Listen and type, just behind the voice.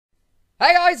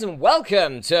Hey guys, and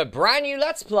welcome to a brand new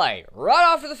Let's Play,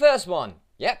 right after the first one.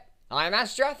 Yep, I'm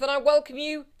Masterath, and I welcome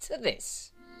you to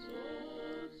this.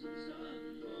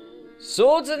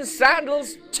 Swords and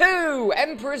Sandals 2,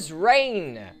 Emperor's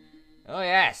Reign. Oh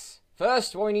yes,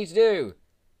 first what we need to do,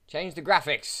 change the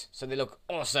graphics so they look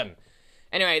awesome.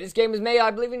 Anyway, this game was made, I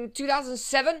believe, in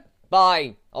 2007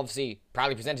 by, obviously,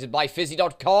 proudly presented by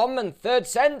Fizzy.com and Third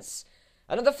Sense.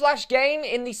 Another Flash game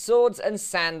in the Swords and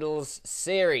Sandals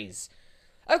series.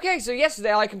 Okay, so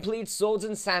yesterday I completed Swords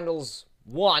and Sandals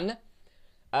 1.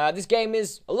 This game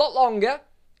is a lot longer,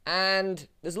 and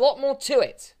there's a lot more to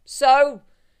it. So,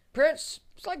 pretty much,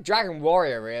 it's like Dragon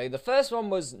Warrior, really. The first one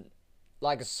was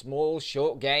like a small,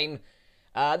 short game.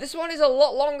 This one is a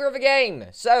lot longer of a game.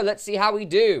 So, let's see how we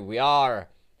do. We are,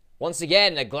 once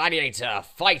again, a gladiator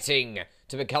fighting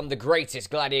to become the greatest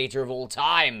gladiator of all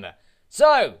time.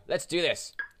 So, let's do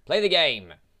this. Play the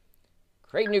game.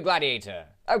 Create new gladiator.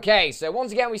 Okay, so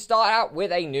once again we start out with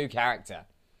a new character.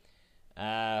 What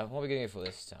are we going to go for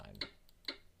this time?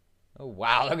 Oh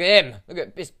wow, look at him. Look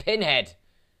at this pinhead.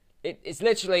 It's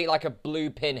literally like a blue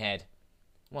pinhead.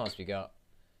 What else we got?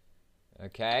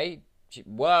 Okay.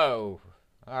 Whoa.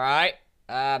 Alright.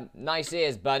 Nice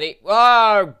ears, buddy.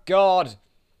 Oh, God.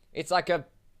 It's like a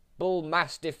bull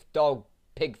mastiff dog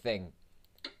pig thing.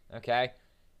 Okay.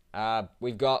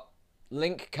 We've got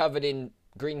Link covered in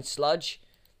green sludge.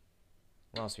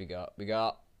 What else we got? We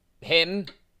got him.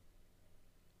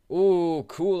 Ooh,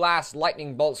 cool ass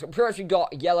lightning bolts. Pretty much we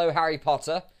got yellow Harry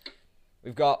Potter.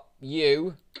 We've got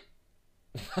you.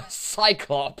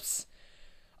 Cyclops.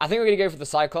 I think we're going to go for the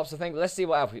Cyclops, I think. Let's see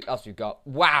what else we've got.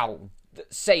 Wow.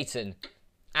 Satan.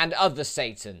 And other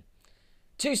Satan.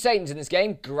 2 Satans in this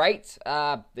game. Great.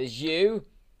 There's you.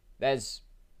 There's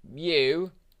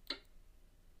you.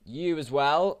 You as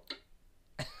well.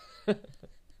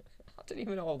 I don't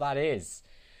even know what that is.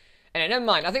 Anyway, never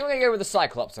mind. I think we're going to go with the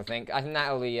Cyclops, I think. I think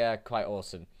that'll be quite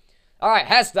awesome. Alright,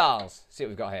 hairstyles. See what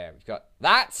we've got here. We've got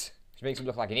that, which makes him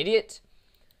look like an idiot.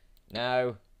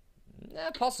 No. No,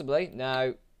 possibly.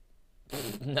 No.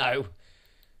 No.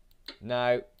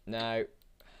 No. No.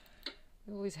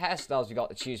 All these hairstyles we've got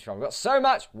to choose from. We've got so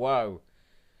much. Whoa.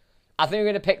 I think we're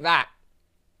going to pick that.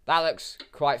 That looks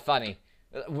quite funny.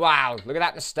 Wow, look at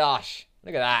that moustache.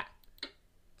 Look at that.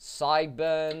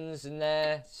 Sideburns in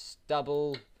there.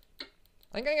 Stubble.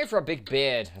 I'm going to go for a big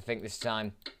beard, I think, this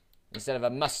time. Instead of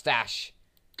a mustache.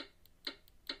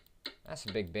 That's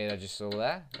a big beard I just saw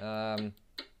there.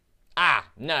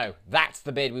 No. That's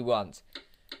the beard we want.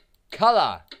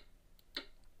 Colour.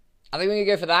 I think we're going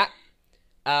to go for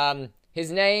that.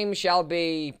 His name shall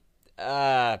be...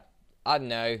 I don't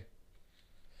know.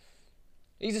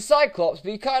 He's a Cyclops,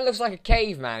 but he kind of looks like a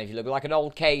caveman, if you look like an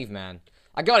old caveman.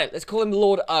 I got it. Let's call him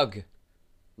Lord Ugg.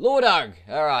 Lord Ugg.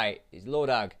 Alright, he's Lord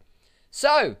Ugg.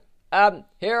 So,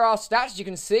 here are our stats. As you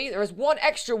can see, there is one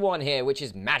extra one here, which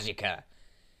is Magicka.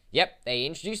 Yep, they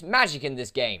introduced magic in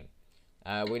this game.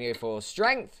 We're going to go for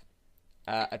strength,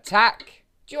 attack.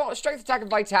 Do you want strength, attack, and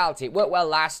vitality? It worked well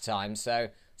last time, so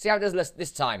see how it does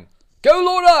this time. Go,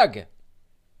 Lord Ugg!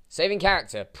 Saving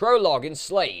character. Prologue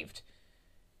enslaved.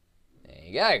 There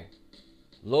you go.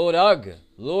 Lord Ugg.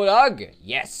 Lord Ugg.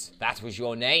 Yes, that was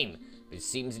your name. But it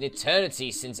seems an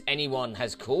eternity since anyone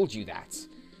has called you that.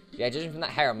 Yeah, judging from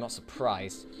that hair, I'm not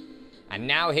surprised. And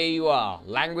now here you are,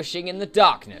 languishing in the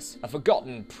darkness, a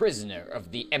forgotten prisoner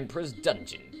of the Emperor's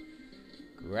dungeon.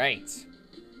 Great.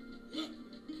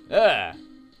 A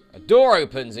door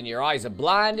opens and your eyes are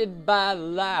blinded by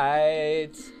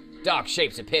light. Dark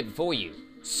shapes appear before you.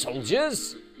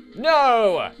 Soldiers?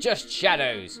 No, just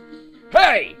shadows.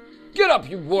 Hey! Get up,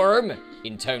 you worm!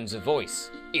 In tones of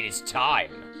voice. It is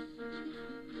time.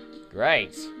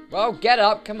 Great. Well, get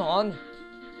up, come on.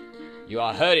 You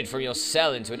are herded from your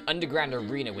cell into an underground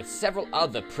arena with several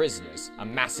other prisoners. A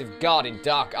massive guard in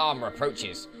dark armor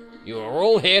approaches. You are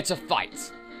all here to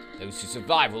fight. Those who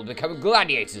survive will become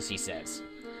gladiators, he says.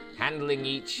 Handing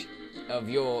each of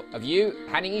you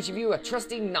a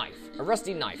trusty knife. A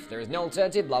rusty knife. There is no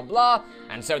alternative, blah, blah.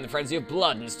 And so in the frenzy of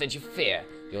blood and the stench of fear,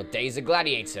 your days as a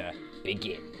gladiator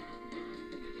begin.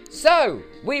 So,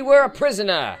 we were a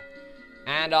prisoner.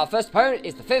 And our first opponent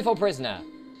is the fearful prisoner.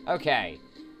 Okay.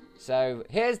 So,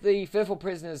 here's the fearful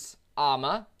prisoner's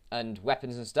armor and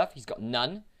weapons and stuff. He's got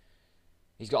none.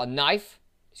 He's got a knife.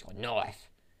 He's got a knife.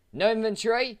 No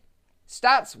inventory.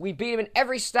 Stats, we beat him in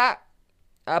every stat.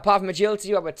 Apart from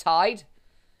agility, where we're tied.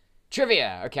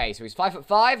 Trivia. Okay, so he's 5'5",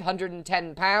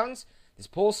 110 pounds. This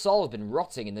poor soul has been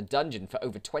rotting in the dungeon for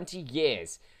over 20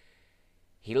 years.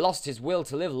 He lost his will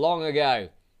to live long ago.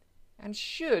 And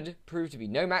should prove to be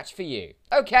no match for you.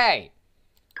 Okay.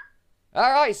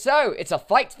 Alright, so it's a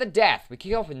fight to the death. We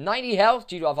kick off with 90 health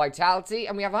due to our vitality,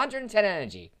 and we have 110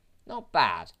 energy. Not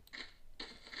bad.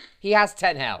 He has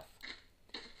 10 health.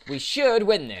 We should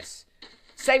win this.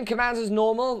 Same commands as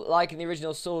normal, like in the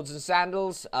original Swords and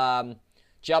Sandals.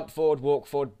 Jump forward,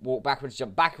 walk backwards,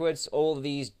 jump backwards. All of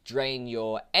these drain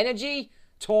your energy.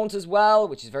 Taunt as well,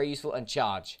 which is very useful, and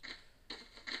charge.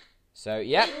 So,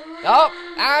 yep. Oh,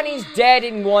 and he's dead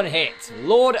in one hit.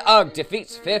 Lord Ugg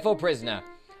defeats Fearful Prisoner.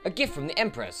 A gift from the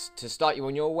Empress to start you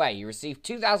on your way. You receive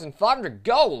 2,500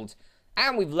 gold,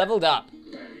 and we've leveled up.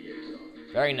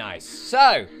 Very nice.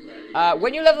 So,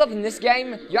 when you level up in this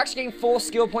game, you actually gain 4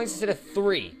 skill points instead of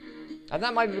 3. And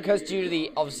that might be because due to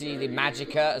the, obviously, the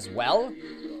Magicka as well.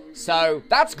 So,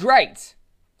 that's great.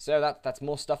 So, that's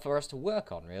more stuff for us to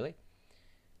work on, really.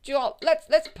 Do you know what?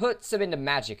 Let's put some into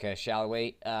Magicka, shall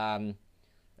we?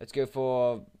 Let's go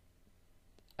for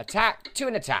attack to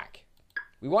an attack.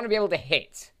 We want to be able to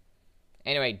hit.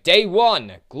 Anyway, day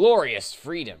 1, glorious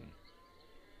freedom.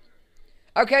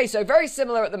 Okay, so very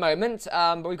similar at the moment,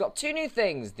 but we've got 2 new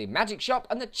things, the magic shop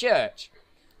and the church.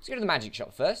 Let's go to the magic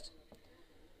shop first.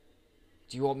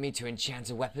 Do you want me to enchant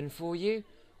a weapon for you?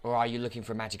 Or are you looking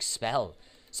for a magic spell?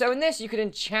 So in this, you can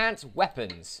enchant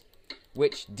weapons,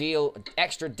 which deal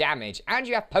extra damage, and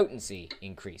you have potency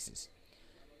increases.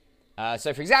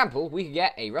 So for example, we could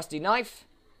get a rusty knife,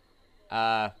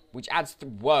 which adds...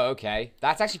 Whoa, okay.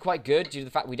 That's actually quite good due to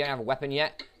the fact we don't have a weapon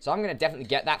yet. So I'm going to definitely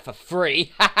get that for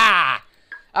free. Ha-ha!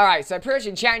 Alright, so pretty much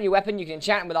enchanting your weapon, you can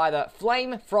enchant them with either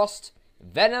Flame, Frost,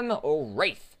 Venom, or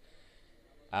Wraith.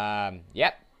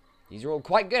 Yep. These are all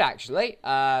quite good, actually.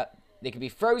 They can be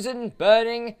frozen,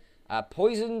 burning,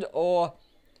 poisoned, or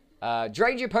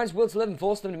drain your opponent's will to live and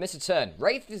force them to miss a turn.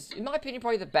 Wraith is, in my opinion,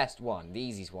 probably the best one. The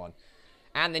easiest one.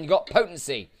 And then you got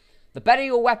potency. The better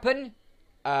your weapon...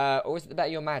 or is it the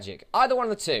better your magic? Either one of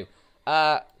the two.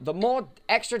 The more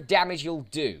extra damage you'll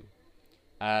do.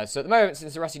 So at the moment,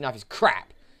 since the rusty knife is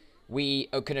crap, we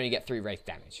can only get 3 wraith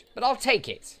damage. But I'll take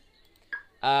it.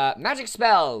 Magic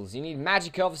spells. You need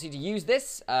magic, obviously, to use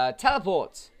this.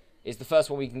 Teleport is the first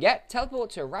one we can get.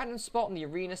 Teleport to a random spot on the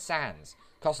arena sands.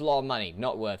 Costs a lot of money.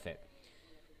 Not worth it.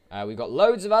 We've got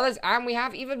loads of others, and we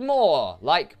have even more,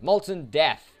 like Molten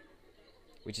Death,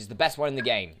 which is the best one in the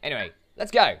game. Anyway,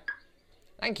 let's go.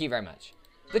 Thank you very much.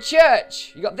 The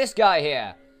church! You got this guy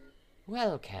here.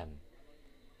 Welcome.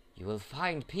 You will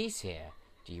find peace here.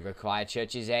 Do you require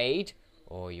church's aid?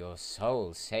 Or your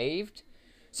soul saved?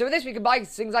 So with this, we can buy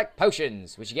things like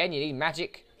potions, which again, you need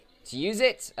magic to use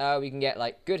it. We can get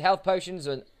like good health potions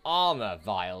and armor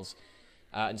vials.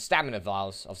 And stamina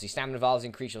vials. Obviously, stamina vials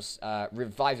increase your,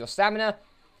 revive your stamina.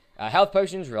 Health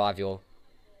potions revive your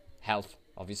health,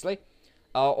 obviously.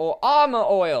 Or armor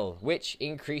oil, which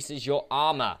increases your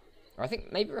armor. Or I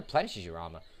think maybe replenishes your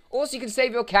armor. Also, you can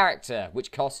save your character,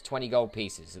 which costs 20 gold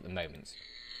pieces at the moment.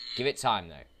 Give it time,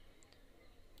 though.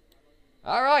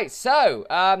 Alright,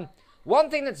 so, one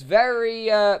thing that's very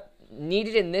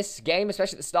needed in this game,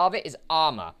 especially at the start of it, is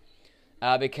armor.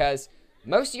 Because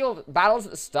most of your battles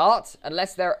at the start,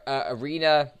 unless they're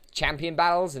arena champion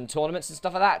battles and tournaments and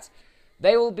stuff like that,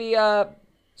 they will be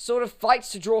sort of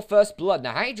fights to draw first blood.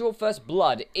 Now, how you draw first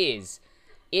blood is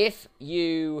if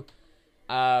you...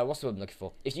 what's the word I'm looking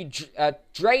for? If you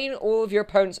drain all of your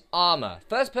opponent's armor.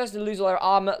 First person to lose all their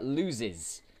armor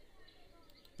loses.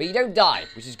 But you don't die,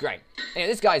 which is great.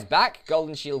 Anyway, this guy's back.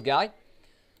 Golden shield guy.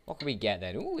 What can we get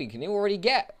then? Ooh, we can already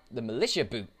get the militia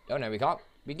boot. Oh, no, we can't.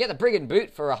 We can get the brigand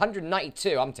boot for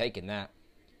 192. I'm taking that.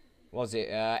 What was it?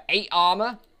 8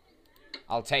 armor?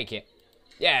 I'll take it.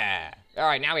 Yeah.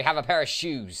 Alright, now we have a pair of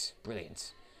shoes.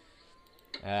 Brilliant.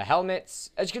 Helmets.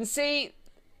 As you can see,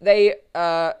 they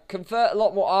convert a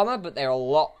lot more armor, but they're a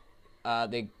lot...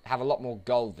 they have a lot more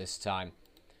gold this time.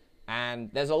 And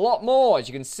there's a lot more, as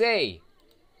you can see.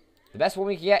 The best one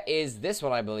we can get is this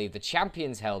one, I believe. The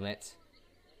Champion's Helmet.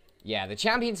 Yeah, the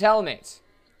Champion's Helmet.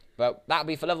 But that'll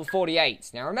be for level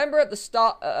 48. Now, remember at the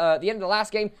start... the end of the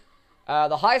last game,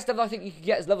 the highest level I think you can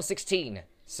get is level 16.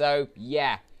 So,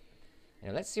 yeah.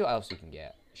 Now, let's see what else we can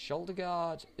get. Shoulder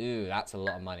guard. Ooh, that's a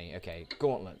lot of money. Okay,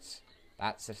 gauntlets.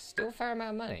 That's still a fair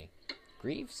amount of money.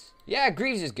 Greaves? Yeah,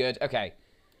 Greaves is good. Okay.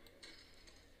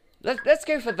 Let's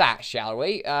go for that, shall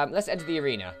we? Let's enter the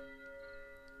arena.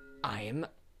 I am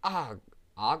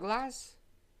Arglaz?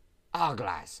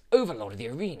 Arglaz, Overlord of the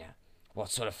arena. What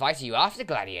sort of fight are you after,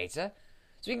 Gladiator?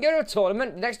 So we can go to a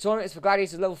tournament. The next tournament is for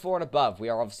Gladiators level 4 and above. We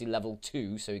are obviously level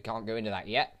 2, so we can't go into that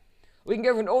yet. We can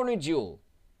go for an ordinary duel,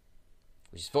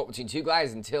 which is fought between 2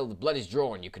 gladiators until the blood is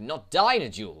drawn. You cannot die in a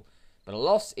duel, but a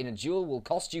loss in a duel will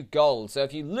cost you gold. So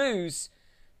if you lose,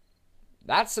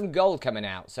 that's some gold coming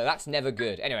out. So that's never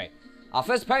good. Anyway, Our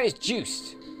first opponent is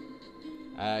Juiced.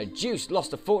 Juiced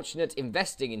lost a fortune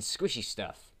investing in squishy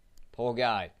stuff. Poor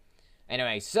guy.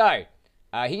 Anyway, so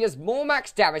he has more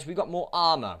max damage. We've got more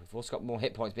armor. We've also got more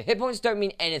hit points. But hit points don't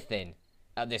mean anything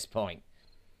at this point.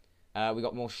 We've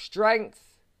got more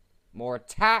strength, more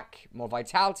attack, more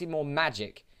vitality, more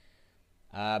magic.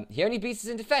 He only beats us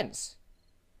in defense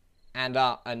and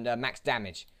max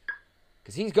damage.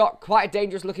 Because he's got quite a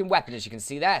dangerous looking weapon, as you can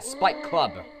see there. Spike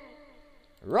Club.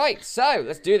 Right, so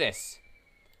let's do this.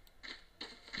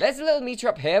 There's a little meter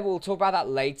up here, but we'll talk about that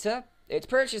later. It's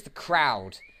pretty much just the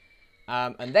crowd.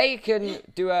 And they can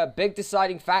do a big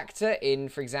deciding factor in,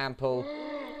 for example,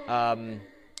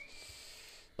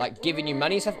 like giving you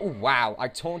money and stuff. Oh, wow. I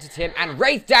taunted him. And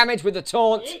wraith damage with the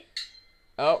taunt.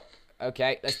 Oh,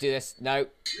 okay. Let's do this. No.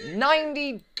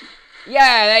 90.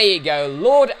 Yeah, there you go.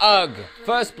 Lord Ugg.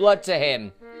 First blood to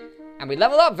him. And we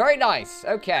level up. Very nice.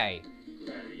 Okay.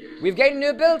 We've gained a new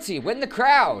ability. Win the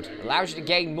crowd. Allows you to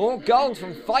gain more gold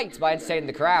from fights by entertaining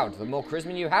the crowd. The more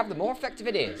charisma you have, the more effective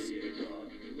it is.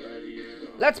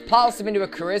 Let's pulse him into a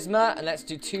charisma, and let's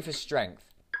do 2 for strength.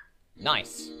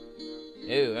 Nice.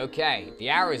 Ooh, okay. The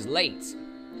hour is late.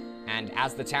 And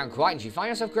as the town quietens, you find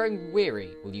yourself growing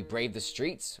weary. Will you brave the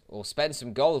streets, or spend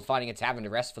some gold finding a tavern to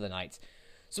rest for the night?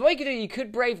 So what you could do, you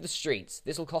could brave the streets.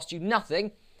 This will cost you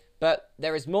nothing, but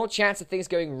there is more chance of things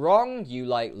going wrong, you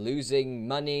like losing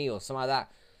money or something like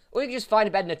that. Or you can just find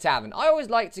a bed in a tavern. I always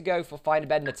like to go for find a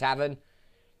bed in a tavern,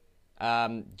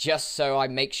 just so I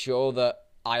make sure that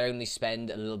I only spend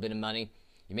a little bit of money.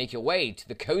 You make your way to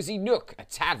the Cozy Nook, a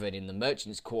tavern in the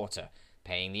merchant's quarter,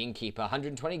 paying the innkeeper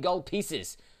 120 gold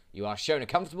pieces. You are shown a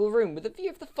comfortable room with a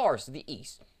view of the forest to the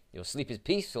east. Your sleep is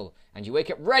peaceful, and you wake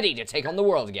up ready to take on the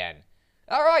world again.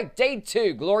 Alright, day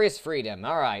 2, glorious freedom.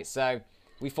 Alright, so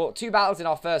we fought 2 battles in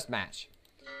our first match.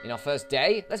 In our first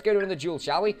day, let's go to another duel,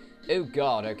 shall we? Oh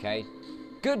god, okay.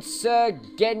 Good Sir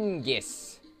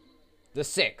Genghis the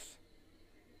 6th.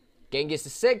 Genghis the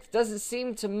 6th doesn't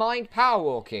seem to mind power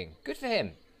walking. Good for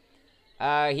him.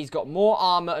 He's got more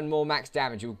armor and more max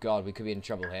damage. Oh god, we could be in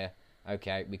trouble here.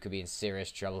 Okay, we could be in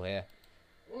serious trouble here.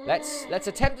 Let's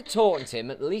attempt to taunt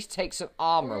him, at least take some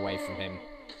armor away from him.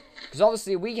 Because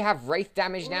obviously we have wraith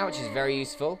damage now, which is very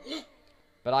useful.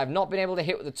 But I've not been able to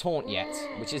hit with the taunt yet,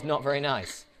 which is not very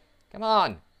nice. Come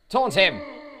on, taunt him.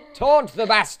 Taunt the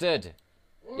bastard.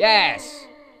 Yes.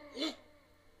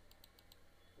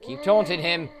 Keep taunting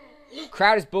him.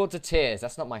 Crowd is bored to tears.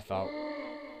 That's not my fault.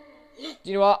 Do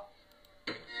you know what?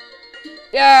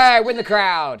 Yeah, win the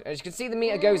crowd. As you can see, the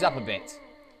meter goes up a bit.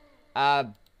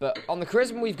 But on the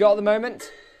charisma we've got at the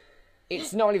moment,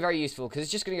 it's not really very useful because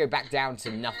it's just going to go back down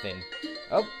to nothing.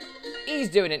 Oh, he's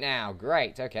doing it now.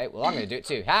 Great. Okay, well, I'm going to do it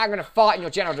too. I'm going to fart in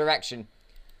your general direction.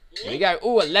 There you go.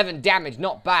 Ooh, 11 damage.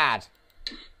 Not bad.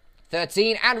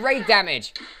 13 and raid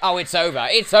damage. Oh, it's over.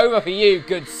 It's over for you,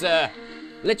 good sir.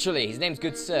 Literally, his name's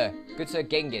Good Sir. Good Sir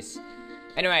Genghis.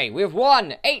 Anyway, we've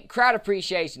won 8 crowd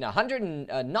appreciation,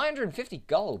 950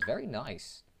 gold. Very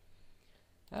nice.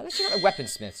 Let's check out the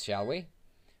weaponsmiths, shall we?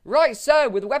 Right, so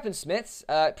with the weaponsmiths,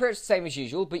 pretty much the same as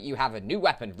usual, but you have a new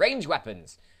weapon, range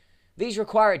weapons. These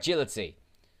require agility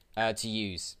to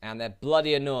use, and they're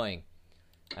bloody annoying.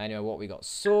 Anyway, what we got?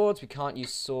 Swords. We can't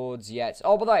use swords yet.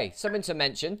 Oh, by the way, something to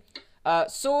mention.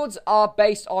 Swords are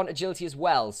based on agility as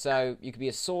well, so you could be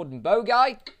a sword and bow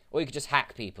guy, or you could just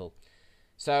hack people.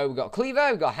 So we've got cleaver,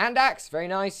 we've got hand axe, very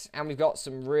nice, and we've got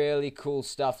some really cool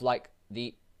stuff like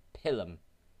the Pilum.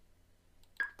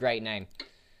 Great name.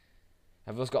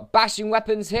 I've also got bashing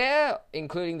weapons here,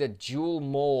 including the dual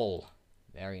maul.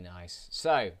 Very nice.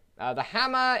 So, the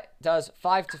hammer does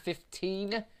 5 to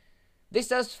 15. This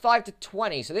does 5 to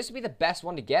 20, so this would be the best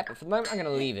one to get, but for the moment I'm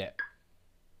going to leave it.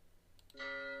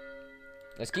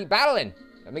 Let's keep battling.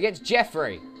 I'm against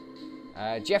Jeffrey.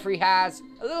 Jeffrey has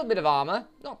a little bit of armor.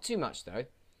 Not too much, though.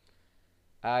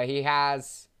 He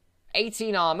has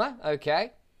 18 armor.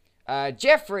 Okay.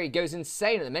 Jeffrey goes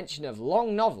insane at the mention of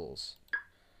long novels.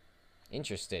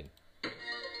 Interesting.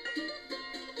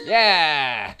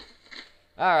 Yeah.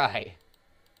 Alright.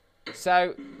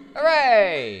 So,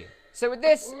 hooray. So with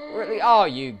this, we're at the... Oh,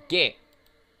 you git.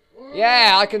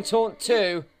 Yeah, I can taunt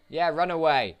too. Yeah, run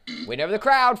away. Win over the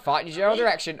crowd. Fight in his general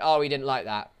direction. Oh, he didn't like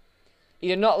that. He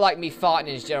did not like me farting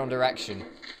in his general direction.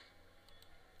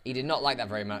 He did not like that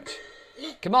very much.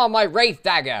 Come on, my Wraith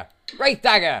Dagger. Wraith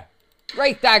Dagger.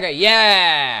 Wraith Dagger.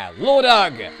 Yeah. Lord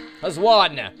Ugg has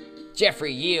won.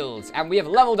 Jeffrey yields. And we have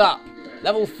leveled up.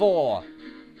 Level 4.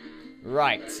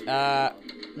 Right.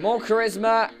 More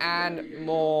charisma and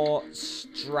more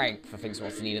strength. I think is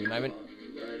what's needed at the moment.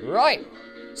 Right.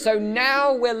 So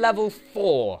now we're level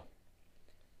 4.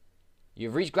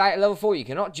 You've reached Gladiator level 4. You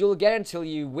cannot duel again until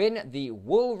you win the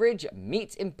Woolridge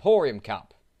Meat Emporium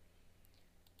Cup.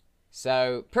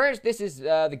 So, pretty much this is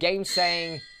the game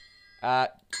saying,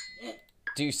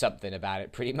 do something about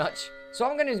it, pretty much. So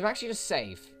what I'm going to do is I'm actually just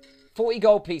save 40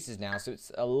 gold pieces now, so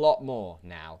it's a lot more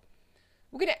now.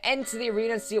 We're going to enter the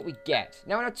arena and see what we get.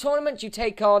 Now, in a tournament, you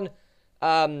take on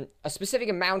a specific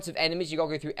amount of enemies. You've got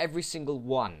to go through every single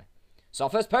one. So our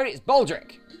first opponent is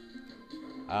Baldric.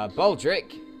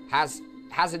 Baldric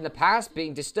has in the past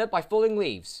been disturbed by falling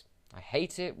leaves. I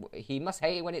hate it. He must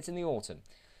hate it when it's in the autumn.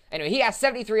 Anyway, he has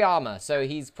 73 armor, so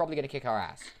he's probably going to kick our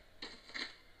ass.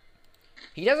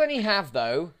 He does only have,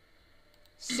 though,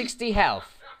 60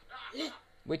 health.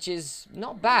 Which is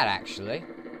not bad, actually.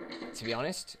 To be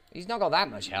honest. He's not got that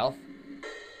much health.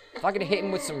 If I could hit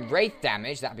him with some wraith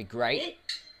damage, that'd be great.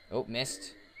 Oh,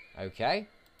 missed. Okay.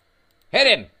 Hit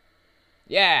him!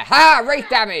 Yeah, ha! Wraith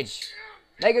damage!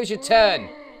 There goes your turn.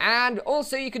 And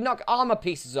also, you can knock armor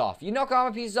pieces off. You knock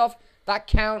armor pieces off, that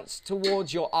counts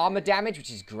towards your armor damage, which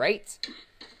is great.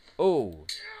 Oh,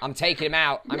 I'm taking him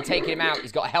out. I'm taking him out.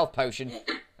 He's got a health potion.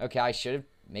 Okay, I should have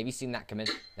maybe seen that coming.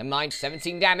 Never mind,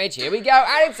 17 damage. Here we go,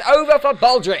 and it's over for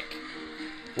Baldric.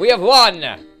 We have won.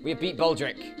 We have beat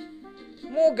Baldric.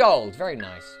 More gold. Very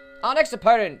nice. Our next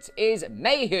opponent is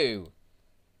Mayhew.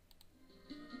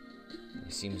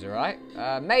 He seems alright.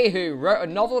 Mayhew wrote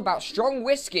a novel about strong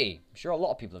whiskey. I'm sure a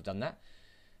lot of people have done that.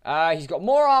 He's got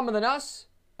more armor than us.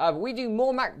 But we do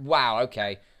more max... Wow,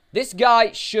 okay. This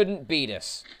guy shouldn't beat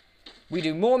us. We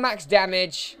do more max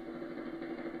damage.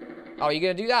 Oh, you're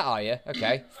going to do that, are you?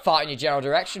 Okay. Fight in your general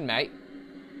direction, mate.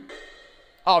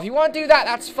 Oh, if you want to do that,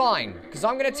 that's fine. Because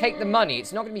I'm going to take the money.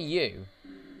 It's not going to be you.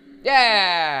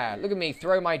 Yeah! Look at me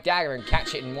throw my dagger and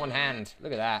catch it in one hand.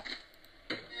 Look at that.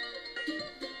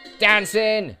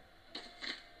 Dancing!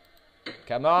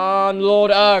 Come on,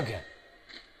 Lord Ugg.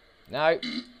 No. I'm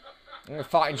going to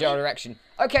fight in general direction.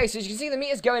 Okay, so as you can see, the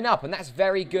meter's going up, and that's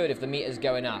very good if the meter's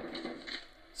going up.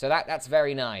 So that's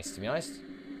very nice, to be honest.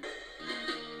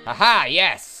 Haha,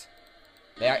 yes!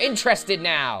 They are interested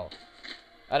now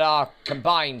at our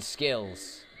combined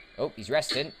skills. Oh, he's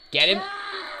resting. Get him.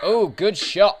 Oh, good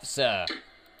shot, sir.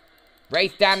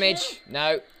 Wraith damage.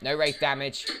 No, no wraith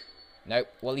damage. Nope.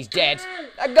 Well, he's dead.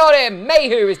 I got him!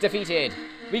 Mayhew is defeated.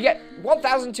 We get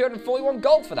 1,241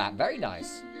 gold for that. Very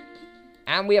nice.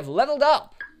 And we have leveled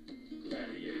up.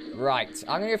 Right.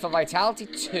 I'm going to go for Vitality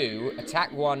 2,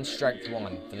 Attack 1, Strength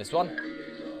 1 for this one.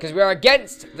 Because we are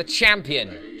against the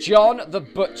champion, John the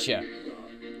Butcher.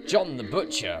 John the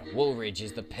Butcher Woolridge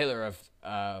is the pillar of...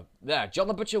 John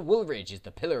the Butcher Woolridge is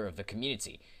the pillar of the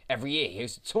community. Every year he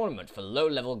hosts a tournament for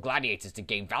low-level gladiators to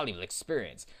gain valuable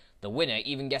experience. The winner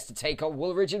even gets to take on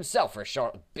Woolridge himself for a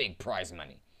shot of big prize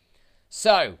money.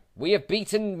 So, we have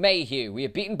beaten Mayhew. We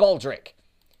have beaten Baldric.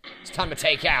 It's time to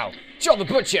take out John the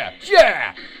Butcher.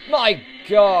 Yeah! My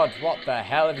God, what the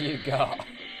hell have you got?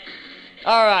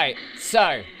 Alright,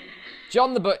 so,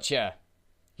 John the Butcher.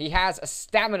 He has a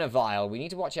stamina vial. We need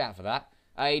to watch out for that.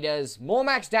 He does more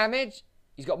max damage.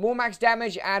 He's got more max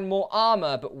damage and more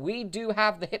armor, but we do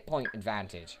have the hit point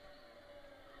advantage.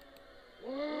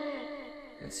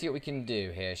 Let's see what we can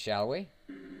do here, shall we?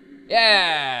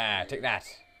 Yeah! Take that.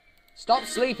 Stop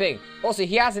sleeping. Also,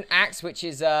 he has an axe, which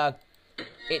is,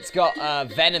 it's got,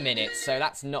 venom in it, so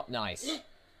that's not nice.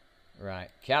 Right,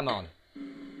 come on.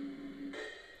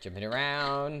 Jumping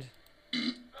around.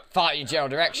 Fight in your general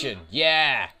direction.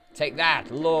 Yeah! Take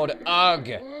that, Lord Ugg.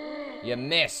 You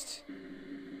missed.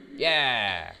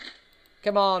 Yeah.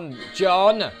 Come on,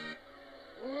 John.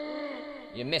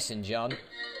 You're missing, John.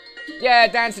 Yeah,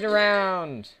 dancing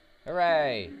around.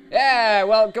 Hooray. Yeah,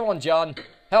 well, come on, John.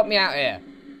 Help me out here.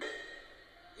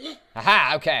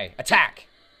 Aha, okay. Attack.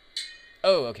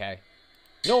 Oh, okay.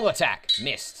 Normal attack.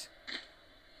 Missed.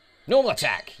 Normal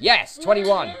attack. Yes,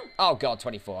 21. Oh, God,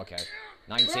 24. Okay.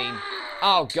 19.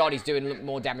 Oh, God, he's doing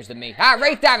more damage than me. Ah,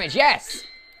 wraith damage. Yes.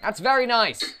 That's very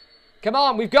nice. Come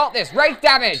on, we've got this. Wraith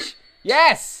damage.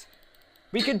 Yes.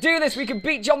 We can do this. We can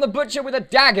beat John the Butcher with a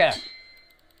dagger.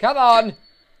 Come on.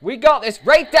 We got this.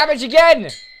 Wraith damage again.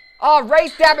 Oh,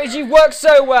 wraith damage. You worked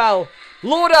so well.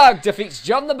 Lord Ugg defeats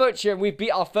John the Butcher, and we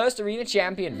beat our first arena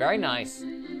champion. Very nice.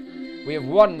 We have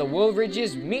won the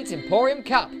Woolridge's Meat Emporium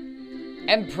Cup.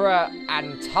 Emperor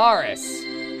Antares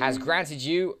has granted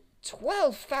you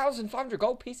 12,500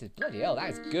 gold pieces. Bloody hell,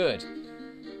 that is good.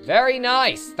 Very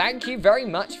nice. Thank you very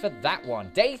much for that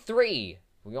one. Day 3.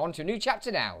 We're on to a new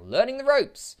chapter now. Learning the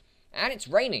ropes. And it's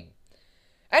raining.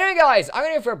 Anyway, guys, I'm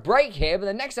going to go for a break here, but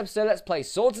the next episode, let's play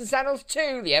Swords and Sandals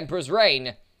 2, The Emperor's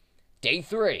Reign. Day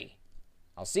 3.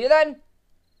 I'll see you then.